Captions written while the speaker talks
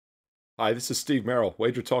Hi, this is Steve Merrill,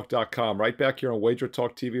 WagerTalk.com. Right back here on Wager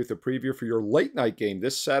Talk TV with a preview for your late night game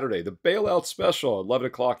this Saturday, the bailout special, 11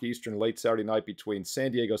 o'clock Eastern, late Saturday night between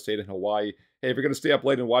San Diego State and Hawaii. Hey, if you're going to stay up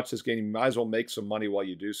late and watch this game, you might as well make some money while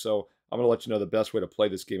you do so. I'm going to let you know the best way to play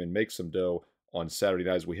this game and make some dough on Saturday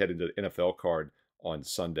night as we head into the NFL card on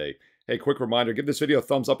Sunday. Hey, quick reminder, give this video a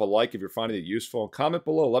thumbs up, a like if you're finding it useful, and comment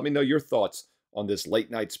below. Let me know your thoughts on this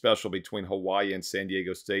late night special between Hawaii and San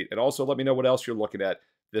Diego State, and also let me know what else you're looking at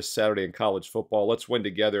this Saturday in college football. Let's win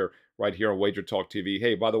together right here on Wager Talk TV.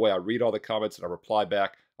 Hey, by the way, I read all the comments and I reply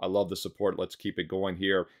back. I love the support. Let's keep it going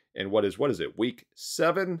here. And what is it, week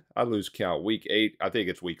 7? I lose count. Week 8. I think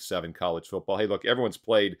it's week 7 college football. Hey, look, everyone's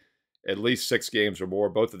played at least 6 games or more.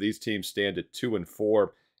 Both of these teams stand at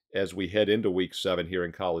 2-4 as we head into week 7 here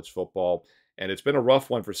in college football. And it's been a rough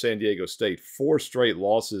one for San Diego State. 4 straight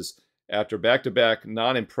losses after back-to-back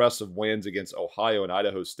non-impressive wins against Ohio and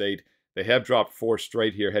Idaho State. They have dropped 4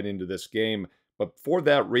 straight here heading into this game. But for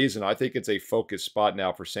that reason, I think it's a focus spot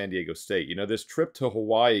now for San Diego State. You know, this trip to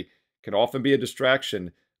Hawaii can often be a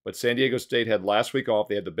distraction, but San Diego State had last week off.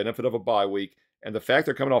 They had the benefit of a bye week. And the fact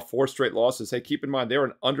they're coming off 4 straight losses, hey, keep in mind, they're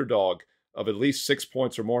an underdog of at least 6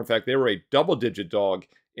 points or more. In fact, they were a double-digit dog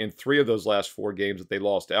in 3 of those last 4 games that they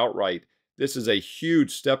lost outright. This is a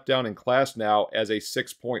huge step down in class now as a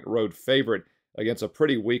 6-point road favorite against a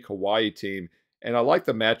pretty weak Hawaii team. And I like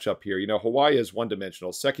the matchup here. You know, Hawaii is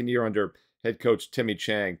one-dimensional. Second year under head coach Timmy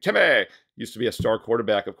Chang. Timmy used to be a star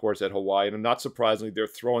quarterback, of course, at Hawaii. And not surprisingly, they're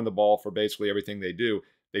throwing the ball for basically everything they do.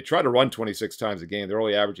 They try to run 26 times a game. They're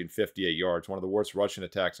only averaging 58 yards, one of the worst rushing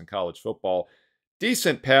attacks in college football.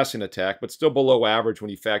 Decent passing attack, but still below average when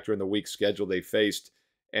you factor in the weak schedule they faced.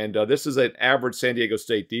 And this is an average San Diego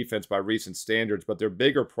State defense by recent standards, but their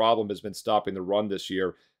bigger problem has been stopping the run this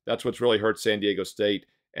year. That's what's really hurt San Diego State.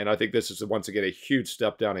 And I think this is, once again, a huge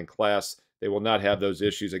step down in class. They will not have those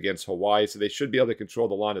issues against Hawaii, so they should be able to control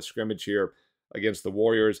the line of scrimmage here against the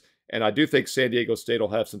Warriors. And I do think San Diego State will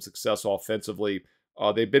have some success offensively.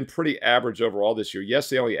 They've been pretty average overall this year. Yes,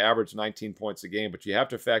 they only averaged 19 points a game, but you have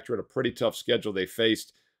to factor in a pretty tough schedule they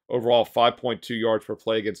faced. Overall, 5.2 yards per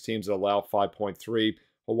play against teams that allow 5.3.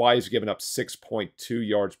 Hawaii's given up 6.2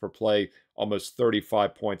 yards per play, almost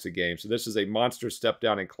 35 points a game. So this is a monster step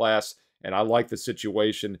down in class. And I like the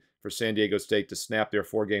situation for San Diego State to snap their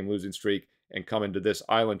 4-game losing streak and come into this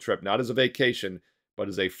island trip, not as a vacation, but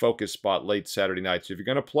as a focus spot late Saturday night. So if you're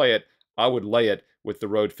going to play it, I would lay it with the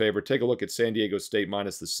road favorite. Take a look at San Diego State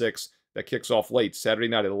minus the 6. That kicks off late Saturday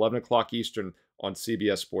night at 11 o'clock Eastern on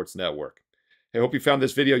CBS Sports Network. I hope you found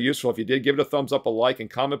this video useful. If you did, give it a thumbs up, a like,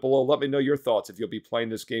 and comment below. Let me know your thoughts if you'll be playing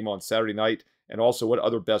this game on Saturday night, and also what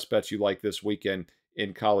other best bets you like this weekend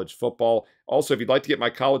in college football. Also, if you'd like to get my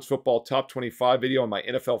college football top 25 video and my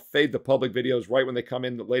NFL Fade the Public videos right when they come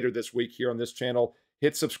in later this week here on this channel,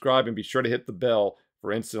 hit subscribe and be sure to hit the bell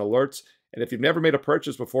for instant alerts. And if you've never made a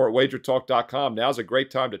purchase before at wagertalk.com, now's a great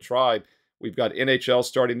time to try. We've got NHL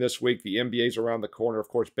starting this week. The NBA's around the corner. Of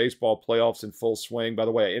course, baseball playoffs in full swing. By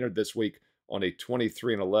the way, I entered this week on a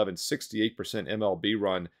 23-11, 68% MLB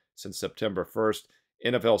run since September 1st.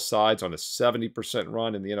 NFL sides on a 70%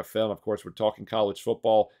 run in the NFL. And of course, we're talking college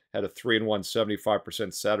football. Had a 3-1,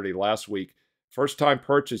 75% Saturday last week. First time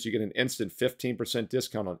purchase, you get an instant 15%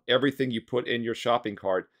 discount on everything you put in your shopping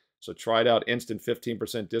cart. So try it out, instant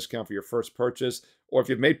 15% discount for your first purchase. Or if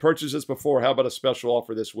you've made purchases before, how about a special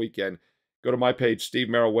offer this weekend? Go to my page,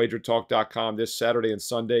 SteveMerrillWagerTalk.com, this Saturday and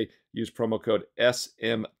Sunday. Use promo code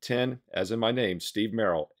SM10, as in my name, Steve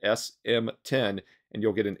Merrill, SM10, and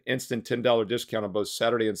you'll get an instant $10 discount on both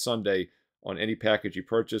Saturday and Sunday on any package you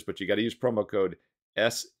purchase. But you got to use promo code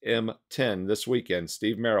SM10 this weekend,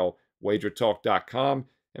 Steve Merrill, WagerTalk.com.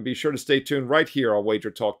 And be sure to stay tuned right here on Wager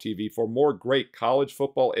Talk TV for more great college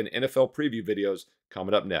football and NFL preview videos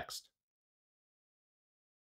coming up next.